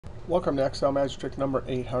Welcome to Excel Magic Trick number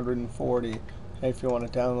 840. Hey, if you want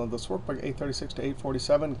to download this workbook 836 to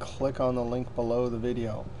 847, click on the link below the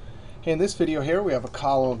video. Hey, in this video here, we have a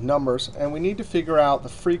column of numbers, and we need to figure out the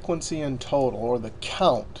frequency and total, or the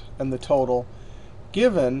count and the total,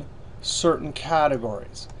 given certain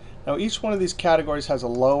categories. Now, each one of these categories has a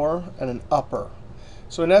lower and an upper.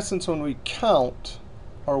 So in essence, when we count,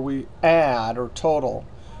 or we add, or total,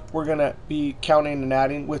 we're going to be counting and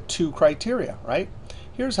adding with two criteria, right?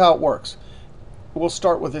 Here's how it works. We'll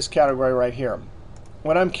start with this category right here.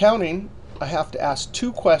 When I'm counting, I have to ask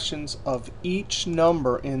two questions of each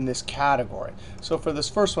number in this category. So for this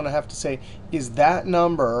first one, I have to say, is that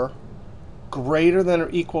number greater than or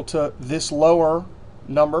equal to this lower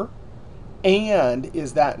number? And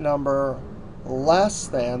is that number less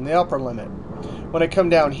than the upper limit? When I come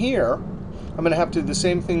down here, I'm going to have to do the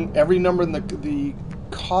same thing. Every number in the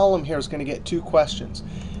column here is going to get two questions.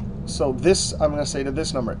 So this, I'm going to say to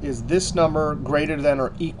this number, is this number greater than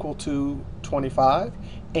or equal to 25?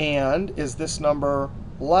 And is this number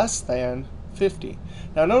less than 50?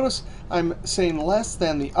 Now notice I'm saying less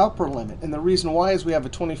than the upper limit. And the reason why is we have a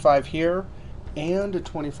 25 here and a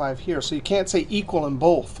 25 here. So you can't say equal in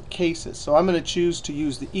both cases. So I'm going to choose to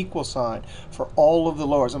use the equal sign for all of the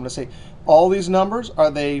lowers. I'm going to say all these numbers,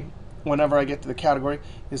 are they, whenever I get to the category,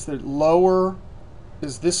 is the lower,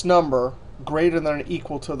 is this number greater than or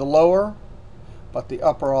equal to the lower, but the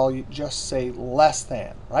upper, I'll just say less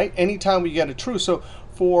than, right? Anytime we get a true. So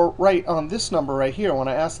for right on this number right here, when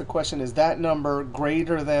I ask the question, is that number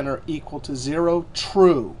greater than or equal to 0?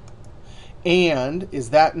 True. And is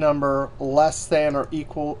that number less than or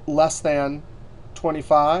equal, less than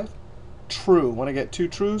 25? True. When I get two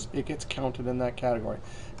trues, it gets counted in that category.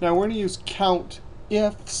 Now we're going to use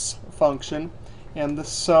COUNTIFS function and the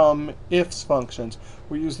SUMIFS functions.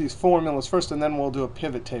 We'll use these formulas first, and then we'll do a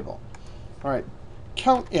pivot table. All right,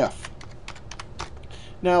 COUNTIF.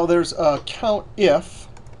 Now there's a COUNTIF.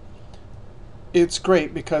 It's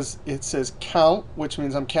great because it says count, which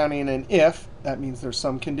means I'm counting an if. That means there's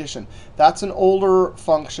some condition. That's an older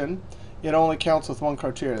function. It only counts with one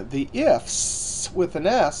criteria. The ifs with an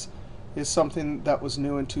S is something that was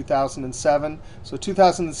new in 2007. So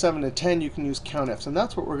 2007 to 10, you can use COUNTIFs, and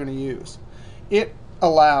that's what we're going to use. It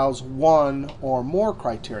allows one or more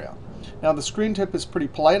criteria. Now the screen tip is pretty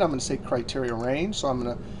polite. I'm going to say criteria range. So I'm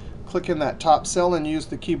going to click in that top cell and use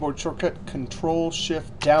the keyboard shortcut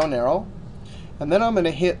Control-Shift-Down arrow. And then I'm going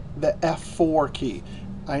to hit the F4 key.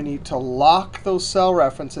 I need to lock those cell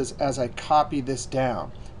references as I copy this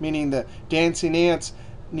down, meaning the dancing ants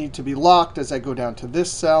need to be locked as I go down to this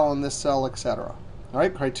cell and this cell, etc. All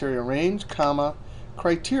right, criteria range, comma,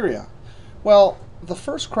 criteria. Well, the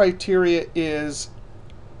first criteria is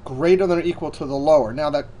greater than or equal to the lower.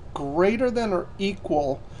 Now that greater than or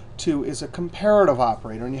equal to is a comparative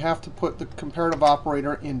operator, and you have to put the comparative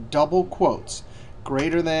operator in double quotes,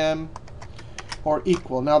 greater than or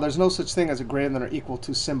equal. Now there's no such thing as a greater than or equal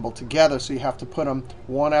to symbol together, so you have to put them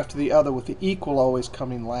one after the other with the equal always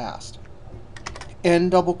coming last.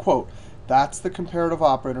 End double quote. That's the comparative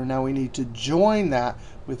operator. Now we need to join that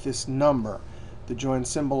with this number. The join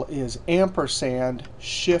symbol is ampersand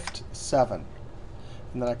shift 7.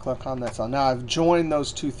 And then I click on that cell. Now I've joined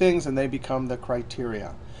those two things, and they become the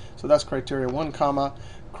criteria. So that's criteria 1, comma,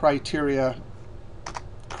 criteria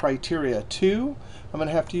 2. I'm going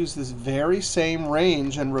to have to use this very same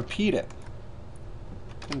range and repeat it.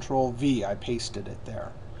 Control V, I pasted it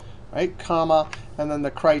there. Right, comma, and then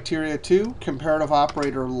the criteria 2, comparative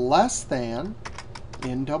operator less than,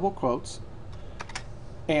 in double quotes,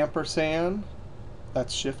 ampersand,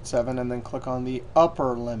 that's shift 7, and then click on the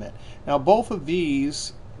upper limit. Now both of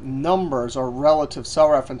these numbers are relative cell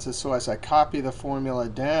references, so as I copy the formula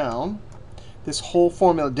down, this whole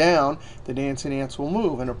formula down, the dancing ants will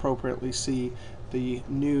move and appropriately see the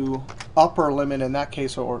new upper limit in that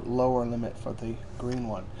case, or lower limit for the green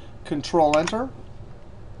one. Control Enter,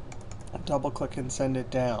 double click and send it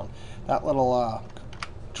down. That little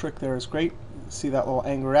trick there is great. See that little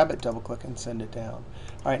angry rabbit? Double click and send it down.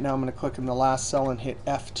 All right, now I'm going to click in the last cell and hit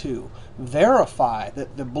F2. Verify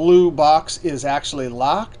that the blue box is actually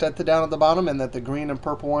locked at the down at the bottom, and that the green and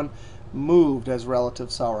purple one moved as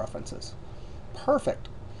relative cell references. Perfect.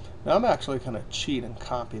 Now I'm actually going to cheat and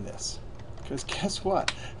copy this, because guess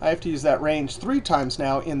what? I have to use that range 3 times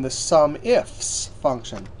now in the SUMIFS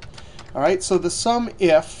function. All right, so the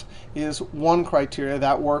SUMIF is one criteria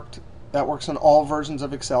that works in all versions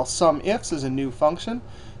of Excel. SUMIFS is a new function.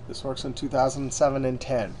 This works in 2007 and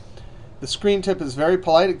 10. The screen tip is very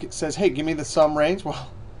polite. It says, hey, give me the sum range. Well,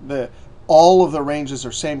 all of the ranges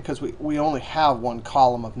are same because we only have one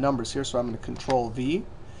column of numbers here. So I'm going to Control V.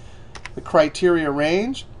 The criteria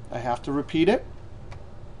range, I have to repeat it.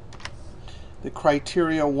 The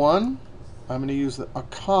criteria 1, I'm going to use a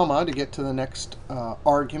comma to get to the next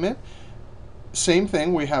argument. Same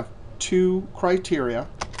thing, we have 2 criteria.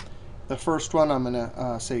 The first one I'm going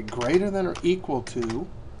to say greater than or equal to,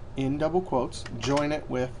 in double quotes, join it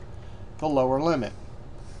with the lower limit.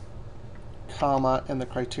 Comma, and the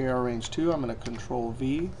criteria range 2, I'm going to control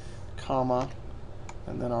V, comma,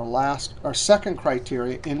 and then our second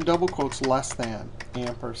criteria, in double quotes, less than,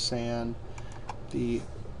 ampersand, the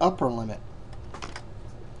upper limit.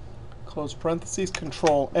 Close parentheses,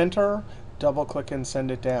 control enter, double click and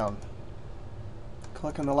send it down.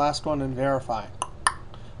 Click on the last one and verify.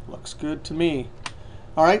 Looks good to me.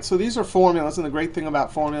 All right, so these are formulas, and the great thing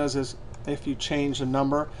about formulas is if you change a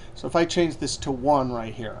number. So if I change this to 1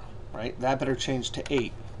 right here, right, that better change to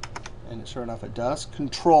 8. And sure enough, it does.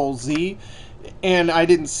 Control Z. And I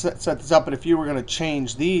didn't set this up, but if you were going to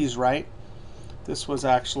change these, right, this was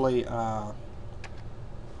actually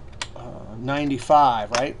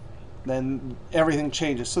 95, right? Then everything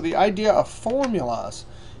changes. So the idea of formulas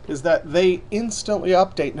is that they instantly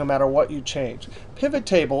update no matter what you change. Pivot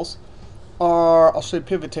tables are, I'll show you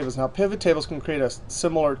pivot tables now. Pivot tables can create a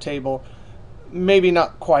similar table, maybe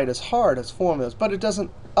not quite as hard as formulas, but it doesn't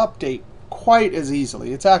update quite as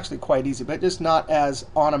easily. It's actually quite easy, but just not as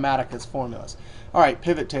automatic as formulas. All right,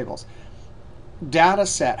 pivot tables. Data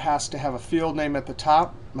set has to have a field name at the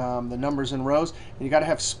top, the numbers in rows, and you got to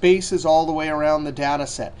have spaces all the way around the data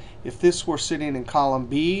set. If this were sitting in column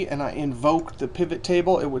B and I invoked the pivot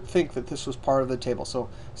table, it would think that this was part of the table. So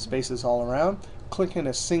spaces all around. Click in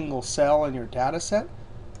a single cell in your data set,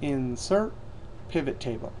 insert, pivot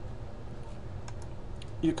table.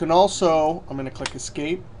 You can also, I'm going to click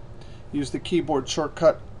escape, use the keyboard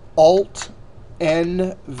shortcut Alt-NVT.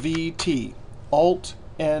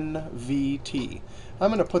 Alt-NVT. I'm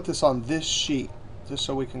going to put this on this sheet just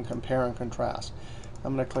so we can compare and contrast.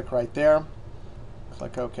 I'm going to click right there.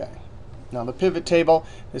 Click OK. Now the pivot table,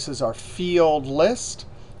 this is our field list.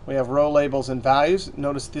 We have row labels and values.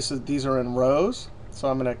 Notice these are in rows. So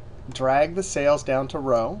I'm going to drag the sales down to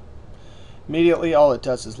row. Immediately, all it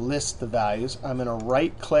does is list the values. I'm going to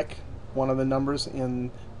right-click one of the numbers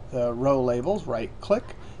in the row labels,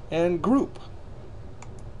 right-click, and group.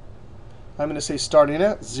 I'm going to say starting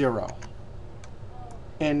at 0,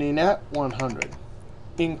 ending at 100,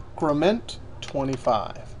 increment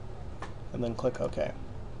 25, and then click OK.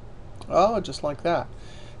 Oh, just like that.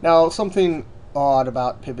 Now, something odd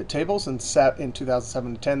about pivot tables in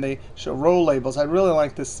 2007-10, they show row labels. I really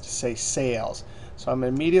like this to say sales. So I'm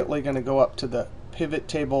immediately going to go up to the pivot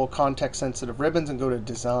table context-sensitive ribbons and go to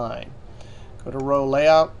Design. Go to Row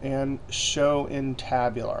Layout and Show in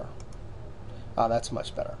Tabular. Ah, that's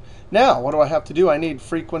much better. Now, what do I have to do? I need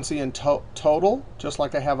frequency and total, just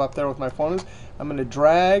like I have up there with my formulas. I'm going to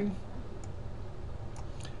drag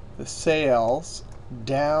the sales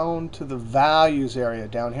down to the values area.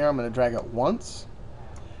 Down here, I'm going to drag it once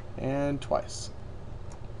and twice.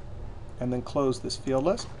 And then close this field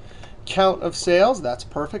list. Count of sales, that's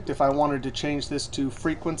perfect. If I wanted to change this to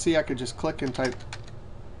frequency, I could just click and type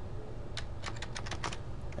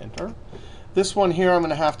Enter. This one here, I'm going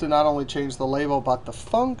to have to not only change the label, but the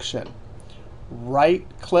function.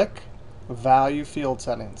 Right-click, Value Field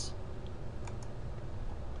Settings.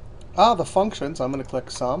 The functions, I'm going to click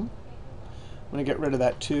Sum. I'm going to get rid of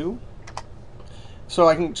that 2. So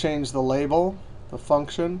I can change the label, the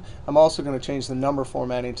function. I'm also going to change the number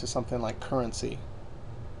formatting to something like currency.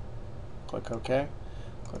 Click OK.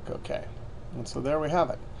 Click OK. And so there we have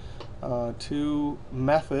it. 2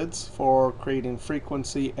 methods for creating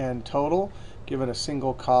frequency and total given a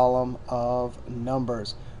single column of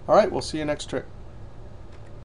numbers. All right, we'll see you next trick.